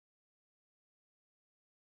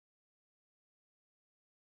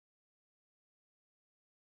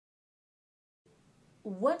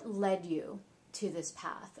What led you to this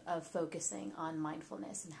path of focusing on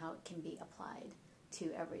mindfulness and how it can be applied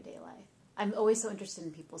to everyday life? I'm always so interested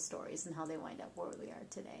in people's stories and how they wind up where we are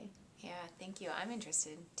today. Yeah, thank you. I'm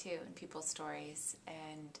interested too in people's stories.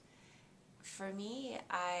 And for me,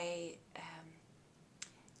 I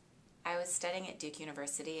was studying at Duke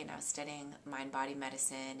University, and I was studying mind-body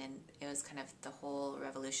medicine, and it was kind of the whole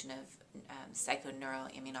revolution of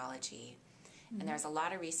psychoneuroimmunology. And there's a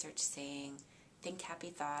lot of research saying, think happy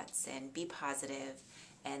thoughts and be positive,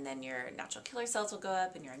 and then your natural killer cells will go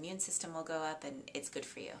up and your immune system will go up, and it's good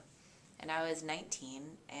for you. And I was 19,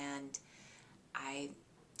 and I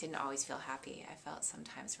didn't always feel happy. I felt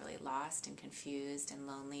sometimes really lost and confused and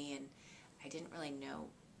lonely, and I didn't really know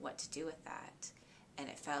what to do with that. And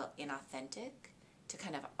it felt inauthentic to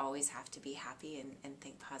kind of always have to be happy and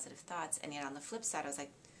think positive thoughts. And yet on the flip side, I was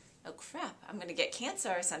like, oh crap, I'm going to get cancer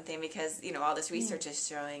or something because, all this research is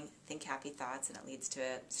showing think happy thoughts and it leads to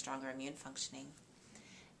a stronger immune functioning.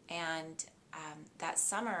 And that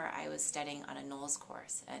summer I was studying on a NOLS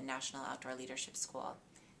course, a National Outdoor Leadership School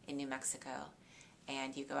in New Mexico.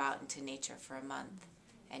 And you go out into nature for a month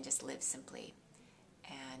and just live simply.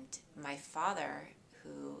 And my father,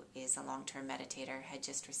 who is a long-term meditator, had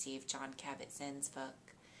just received John Kabat-Zinn's book,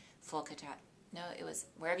 it was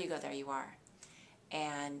Wherever You Go, There You Are.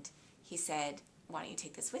 And he said, why don't you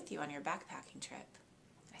take this with you on your backpacking trip?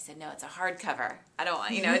 I said, no, it's a hardcover. I don't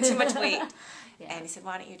want, too much weight. Yeah. And he said,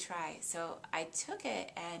 why don't you try? So I took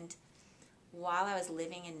it, and while I was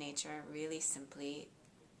living in nature, really simply,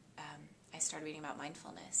 I started reading about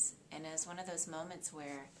mindfulness. And it was one of those moments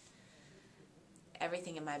where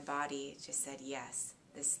everything in my body just said, yes,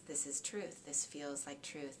 this is truth. This feels like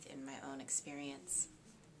truth in my own experience.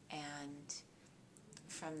 And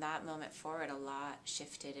from that moment forward, a lot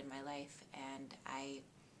shifted in my life, and I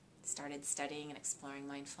started studying and exploring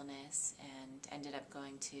mindfulness and ended up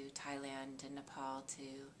going to Thailand and Nepal to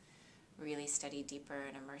really study deeper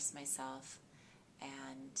and immerse myself.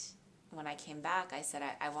 And when I came back, I said,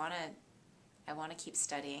 I want to keep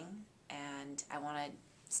studying, and I want to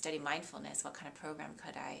study mindfulness. What kind of program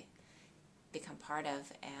could I become part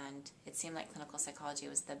of? And it seemed like clinical psychology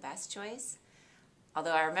was the best choice.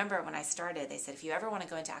 Although I remember when I started, they said, if you ever want to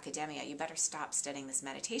go into academia, you better stop studying this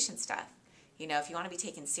meditation stuff. If you want to be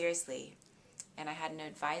taken seriously. And I had an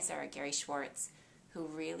advisor, Gary Schwartz, who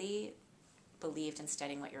really believed in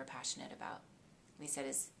studying what you were passionate about. And he said,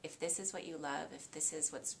 if this is what you love, if this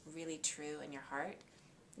is what's really true in your heart,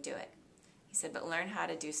 do it. He said, but learn how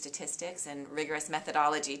to do statistics and rigorous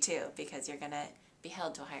methodology too, because you're going to be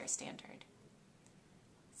held to a higher standard.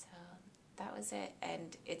 So that was it.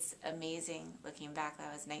 And it's amazing looking back.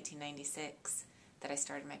 That was 1996 that I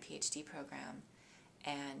started my Ph.D. program.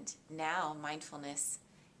 And now mindfulness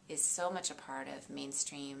is so much a part of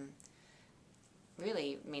mainstream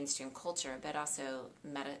culture, but also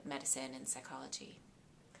medicine and psychology.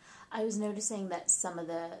 I was noticing that some of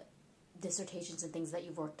the dissertations and things that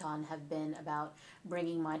you've worked on have been about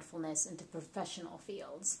bringing mindfulness into professional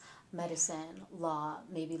fields, medicine, law,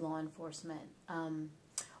 maybe law enforcement.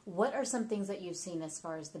 What are some things that you've seen as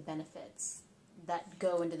far as the benefits that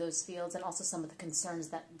go into those fields, and also some of the concerns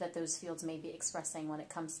that those fields may be expressing when it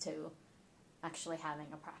comes to actually having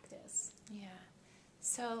a practice? Yeah.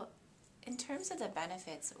 So in terms of the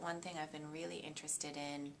benefits, one thing I've been really interested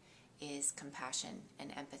in is compassion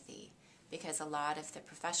and empathy, because a lot of the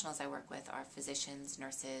professionals I work with are physicians,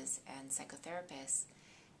 nurses, and psychotherapists.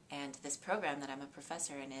 And this program that I'm a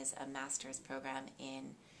professor in is a master's program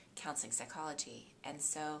in counseling psychology. And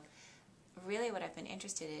so really what I've been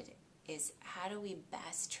interested in is how do we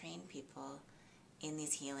best train people in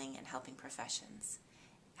these healing and helping professions?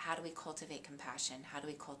 How do we cultivate compassion? How do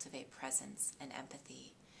we cultivate presence and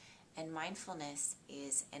empathy? And mindfulness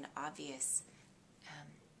is an obvious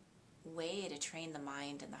way to train the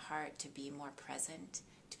mind and the heart to be more present,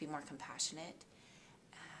 to be more compassionate,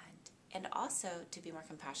 and also to be more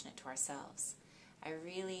compassionate to ourselves. I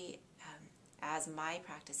really, as my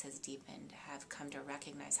practice has deepened, have come to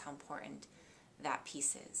recognize how important that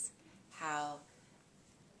piece is. How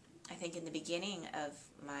I think in the beginning of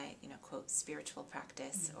my, quote, spiritual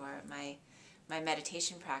practice or my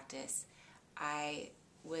meditation practice, I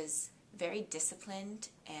was very disciplined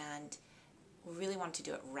and really wanted to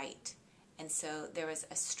do it right. And so there was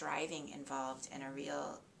a striving involved and a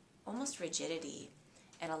real, almost rigidity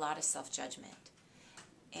and a lot of self-judgment.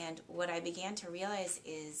 And what I began to realize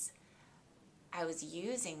is I was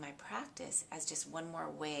using my practice as just one more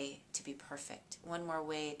way to be perfect, one more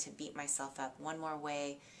way to beat myself up, one more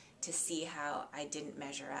way to see how I didn't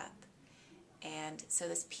measure up. And so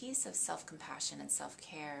this piece of self-compassion and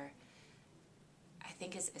self-care I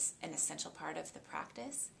think is an essential part of the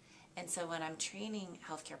practice. And so when I'm training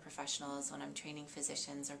healthcare professionals, when I'm training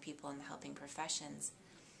physicians or people in the helping professions,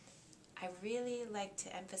 I really like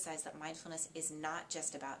to emphasize that mindfulness is not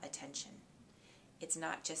just about attention. It's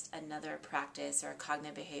not just another practice or a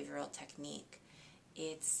cognitive behavioral technique.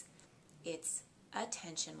 It's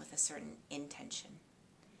attention with a certain intention.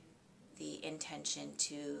 The intention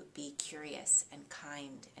to be curious and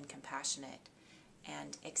kind and compassionate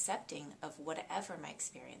and accepting of whatever my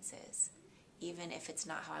experience is, even if it's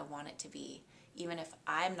not how I want it to be, even if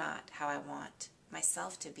I'm not how I want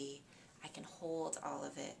myself to be, I can hold all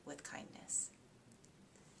of it with kindness.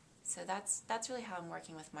 So that's really how I'm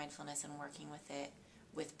working with mindfulness and working with it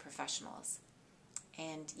with professionals.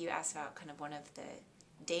 And you asked about kind of one of the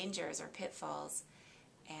dangers or pitfalls,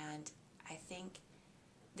 and I think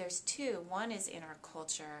there's two. One is in our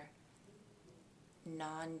culture,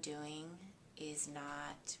 non-doing is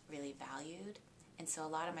not really valued. And so a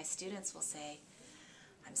lot of my students will say,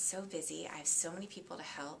 I'm so busy, I have so many people to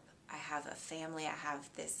help, I have a family, I have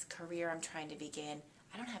this career I'm trying to begin,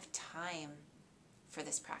 I don't have time for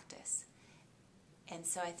this practice. And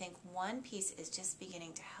so I think one piece is just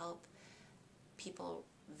beginning to help people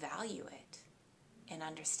value it and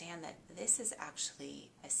understand that this is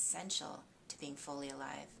actually essential to being fully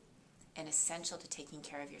alive and essential to taking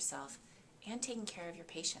care of yourself and taking care of your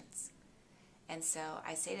patients. And so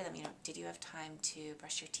I say to them, did you have time to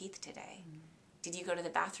brush your teeth today? Mm-hmm. Did you go to the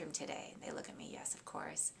bathroom today? And they look at me, yes, of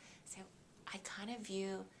course. So I kind of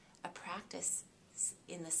view a practice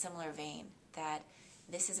in the similar vein, that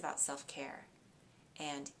this is about self-care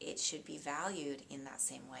and it should be valued in that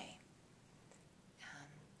same way.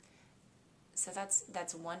 So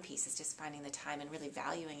that's one piece, is just finding the time and really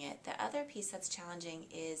valuing it. The other piece that's challenging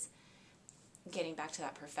is getting back to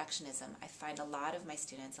that perfectionism. I find a lot of my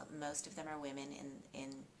students, most of them are women in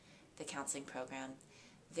the counseling program,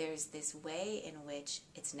 there's this way in which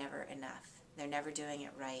it's never enough. They're never doing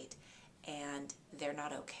it right, and they're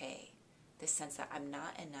not okay. This sense that I'm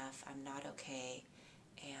not enough, I'm not okay,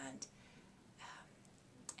 and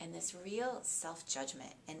this real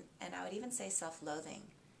self-judgment, and I would even say self-loathing.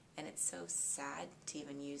 And it's so sad to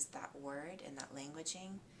even use that word and that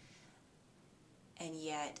languaging. And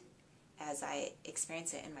yet, as I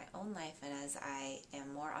experience it in my own life, and as I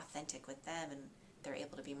am more authentic with them and they're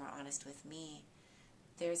able to be more honest with me,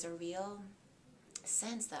 there's a real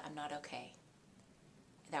sense that I'm not okay.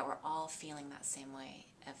 That we're all feeling that same way,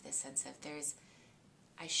 of this sense of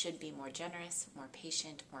I should be more generous, more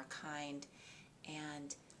patient, more kind.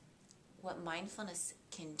 And what mindfulness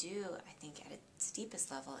can do, I think, at its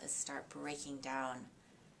deepest level, is start breaking down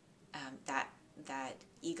that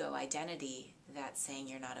ego identity that's saying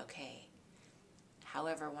you're not okay.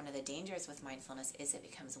 However, one of the dangers with mindfulness is it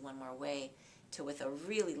becomes one more way to, with a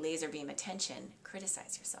really laser beam attention,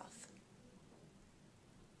 criticize yourself.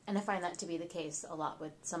 And I find that to be the case a lot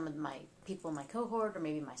with some of my people in my cohort, or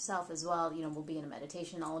maybe myself as well. We'll be in a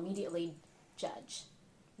meditation, I'll immediately judge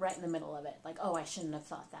right in the middle of it. Like, oh, I shouldn't have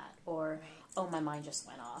thought that. Or, right. Oh, my mind just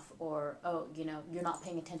went off. Or, oh, you're not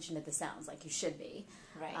paying attention to the sounds like you should be.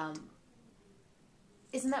 Right.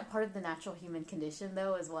 Isn't that part of the natural human condition,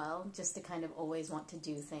 though, as well? Just to kind of always want to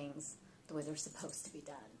do things the way they're supposed to be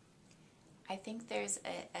done. I think there's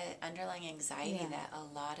an underlying anxiety that a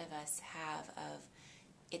lot of us have of,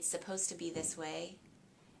 it's supposed to be this way,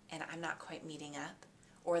 and I'm not quite meeting up.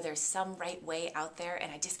 Or there's some right way out there,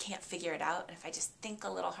 and I just can't figure it out. And if I just think a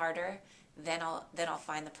little harder, then I'll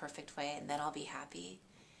find the perfect way, and then I'll be happy.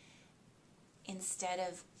 Instead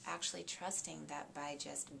of actually trusting that by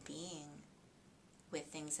just being with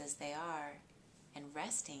things as they are and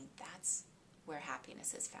resting, that's where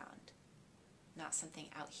happiness is found, not something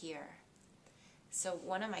out here. So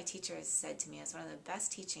one of my teachers said to me, as one of the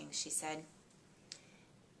best teachings, she said,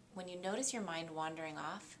 when you notice your mind wandering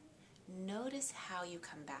off, notice how you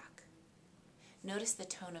come back. Notice the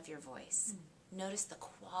tone of your voice. Notice the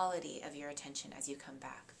quality of your attention as you come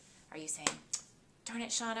back. Are you saying, darn it,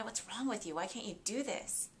 Shauna, what's wrong with you? Why can't you do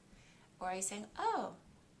this? Or are you saying, oh,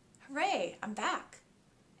 hooray, I'm back.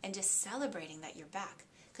 And just celebrating that you're back.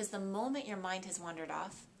 Because the moment your mind has wandered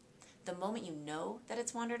off, the moment you know that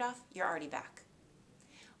it's wandered off, you're already back.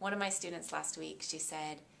 One of my students last week, she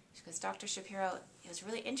goes, Dr. Shapiro, it was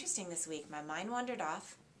really interesting this week. My mind wandered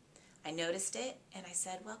off. I noticed it, and I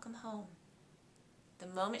said, welcome home. The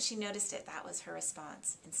moment she noticed it, that was her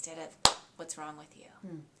response, instead of, what's wrong with you?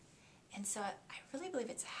 And so I really believe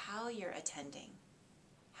it's how you're attending,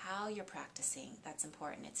 how you're practicing, that's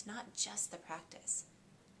important. It's not just the practice.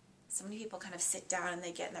 So many people kind of sit down and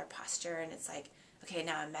they get in their posture, and it's like, okay,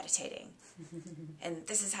 now I'm meditating. And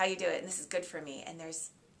this is how you do it, and this is good for me. And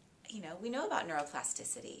we know about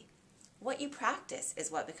neuroplasticity. What you practice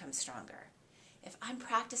is what becomes stronger. If I'm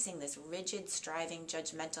practicing this rigid, striving,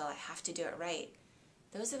 judgmental, I have to do it right,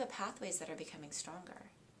 those are the pathways that are becoming stronger.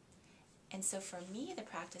 And so for me, the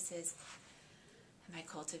practice is, am I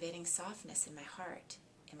cultivating softness in my heart?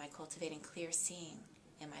 Am I cultivating clear seeing?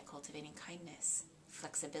 Am I cultivating kindness,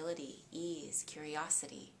 flexibility, ease,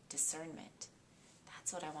 curiosity, discernment?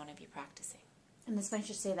 That's what I want to be practicing. And it's funny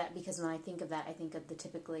you say that, because when I think of that, I think of the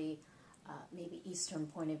typically maybe Eastern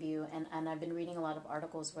point of view. And I've been reading a lot of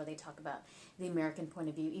articles where they talk about the American point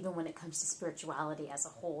of view, even when it comes to spirituality as a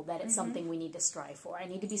whole, that it's something we need to strive for. I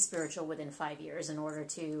need to be spiritual within 5 years in order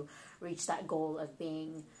to reach that goal of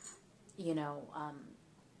being,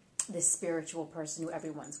 this spiritual person who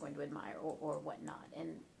everyone's going to admire or whatnot.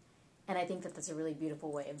 And I think that that's a really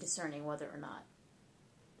beautiful way of discerning whether or not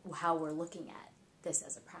how we're looking at this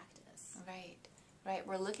as a practice. Right.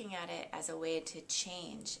 We're looking at it as a way to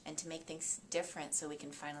change and to make things different so we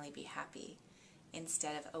can finally be happy,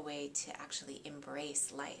 instead of a way to actually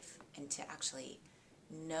embrace life and to actually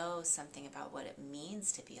know something about what it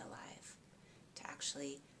means to be alive, to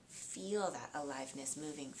actually feel that aliveness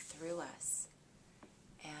moving through us.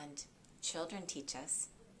 And children teach us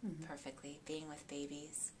perfectly, being with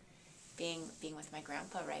babies, being with my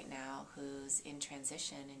grandpa right now who's in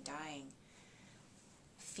transition and dying.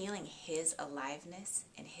 Feeling his aliveness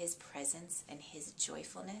and his presence and his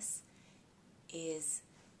joyfulness is,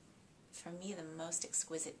 for me, the most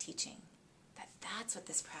exquisite teaching. That's what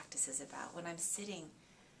this practice is about. When I'm sitting,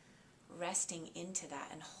 resting into that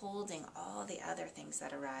and holding all the other things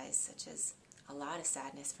that arise, such as a lot of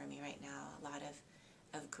sadness for me right now, a lot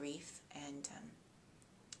of grief and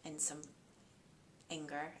some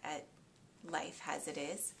anger at life as it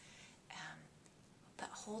is. But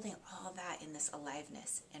holding all that in this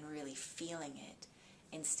aliveness and really feeling it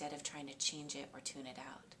instead of trying to change it or tune it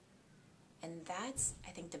out. And that's, I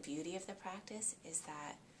think, the beauty of the practice, is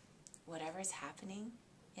that whatever's happening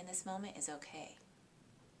in this moment is okay.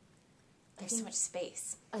 There's so much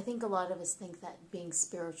space. I think a lot of us think that being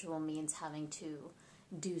spiritual means having to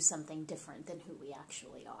do something different than who we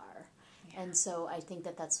actually are. Yeah. And so I think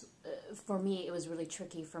that that's, for me, it was really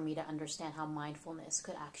tricky for me to understand how mindfulness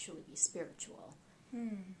could actually be spiritual.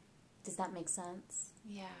 Does that make sense?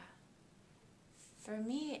 Yeah. For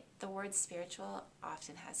me, the word spiritual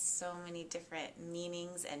often has so many different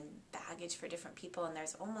meanings and baggage for different people, and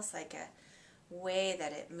there's almost like a way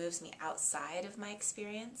that it moves me outside of my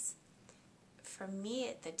experience. For me,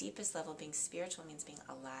 at the deepest level, being spiritual means being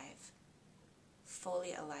alive,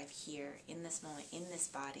 fully alive here, in this moment, in this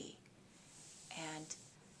body. And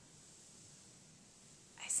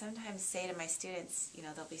I sometimes say to my students,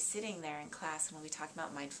 they'll be sitting there in class and we'll be talking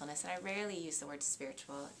about mindfulness, and I rarely use the word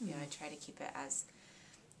spiritual. I try to keep it as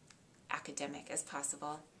academic as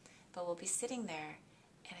possible. But we'll be sitting there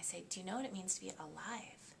and I say, do you know what it means to be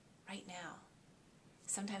alive right now?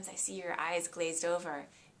 Sometimes I see your eyes glazed over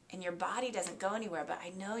and your body doesn't go anywhere, but I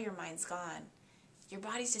know your mind's gone. Your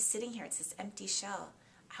body's just sitting here. It's this empty shell.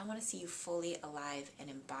 I want to see you fully alive and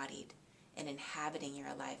embodied and inhabiting your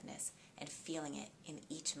aliveness and feeling it in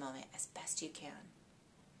each moment as best you can.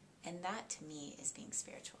 And that, to me, is being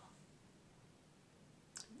spiritual.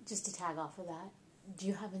 Just to tag off of that, do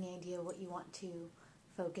you have any idea what you want to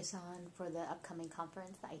focus on for the upcoming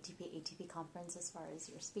conference, the ATP conference, as far as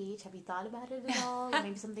your speech? Have you thought about it at all? Or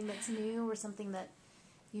maybe something that's new, or something that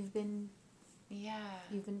you've been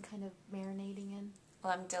kind of marinating in?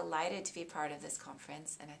 Well, I'm delighted to be part of this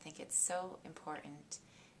conference, and I think it's so important,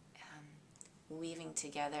 weaving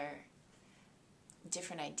together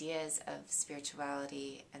different ideas of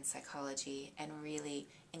spirituality and psychology, and really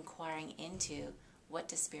inquiring into, what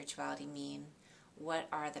does spirituality mean? What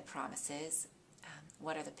are the promises?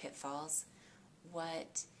 What are the pitfalls?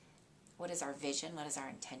 What is our vision? What is our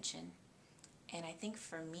intention? And I think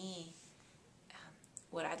for me,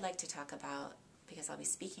 what I'd like to talk about, because I'll be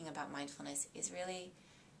speaking about mindfulness, is really,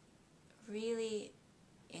 really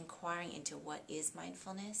inquiring into what is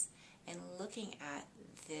mindfulness and looking at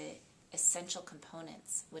the essential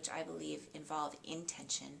components, which I believe involve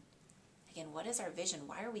intention. Again, what is our vision?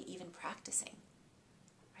 Why are we even practicing?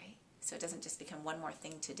 Right? So it doesn't just become one more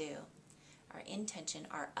thing to do. Our intention,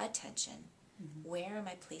 our attention. Where am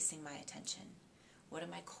I placing my attention? What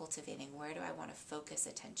am I cultivating? Where do I want to focus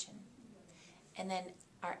attention? And then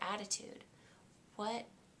our attitude. What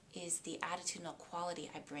is the attitudinal quality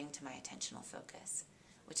I bring to my attentional focus?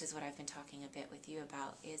 Which is what I've been talking a bit with you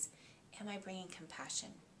about, is, am I bringing compassion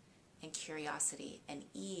and curiosity and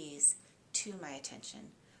ease to my attention?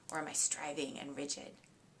 Or am I striving and rigid?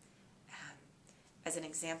 As an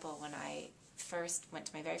example, when I first went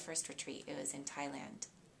to my very first retreat, it was in Thailand.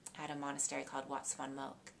 at a monastery called Wat Suan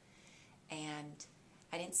Mok. And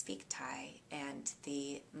I didn't speak Thai, and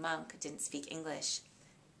the monk didn't speak English,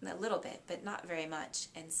 a little bit, but not very much.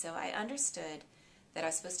 And so I understood that I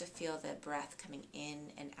was supposed to feel the breath coming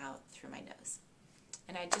in and out through my nose.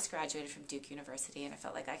 And I just graduated from Duke University, and I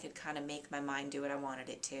felt like I could kind of make my mind do what I wanted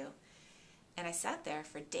it to. And I sat there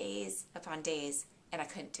for days upon days, and I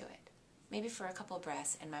couldn't do it. Maybe for a couple of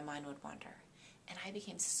breaths, and my mind would wander. And I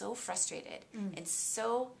became so frustrated and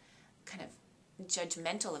so kind of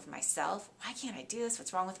judgmental of myself. Why can't I do this?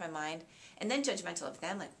 What's wrong with my mind? And then judgmental of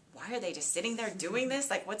them, like, why are they just sitting there doing this?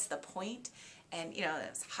 Like, what's the point? And, you know, it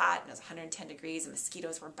was hot, and it was 110 degrees, and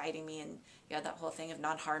mosquitoes were biting me, and you had that whole thing of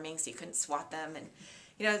non-harming, so you couldn't swat them, and,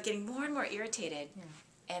 you know, getting more and more irritated.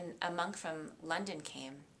 Yeah. And a monk from London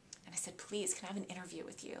came, and I said, please, can I have an interview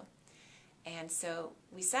with you? And so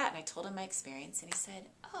we sat, and I told him my experience, and he said,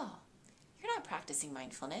 oh, you're not practicing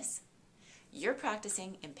mindfulness. You're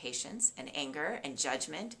practicing impatience and anger and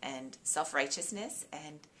judgment and self-righteousness,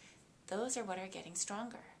 and those are what are getting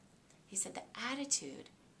stronger. He said the attitude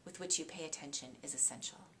with which you pay attention is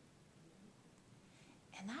essential.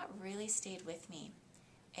 And that really stayed with me.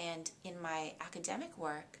 And in my academic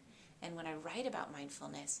work, and when I write about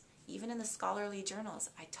mindfulness, even in the scholarly journals,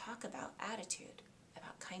 I talk about attitude,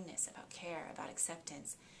 about kindness, about care, about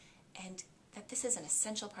acceptance, and that this is an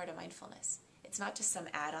essential part of mindfulness. It's not just some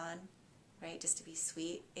add-on, right, just to be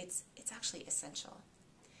sweet. It's actually essential.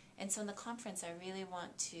 And so in the conference, I really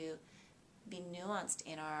want to be nuanced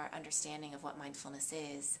in our understanding of what mindfulness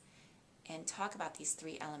is and talk about these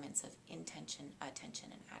three elements of intention, attention,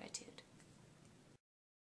 and attitude.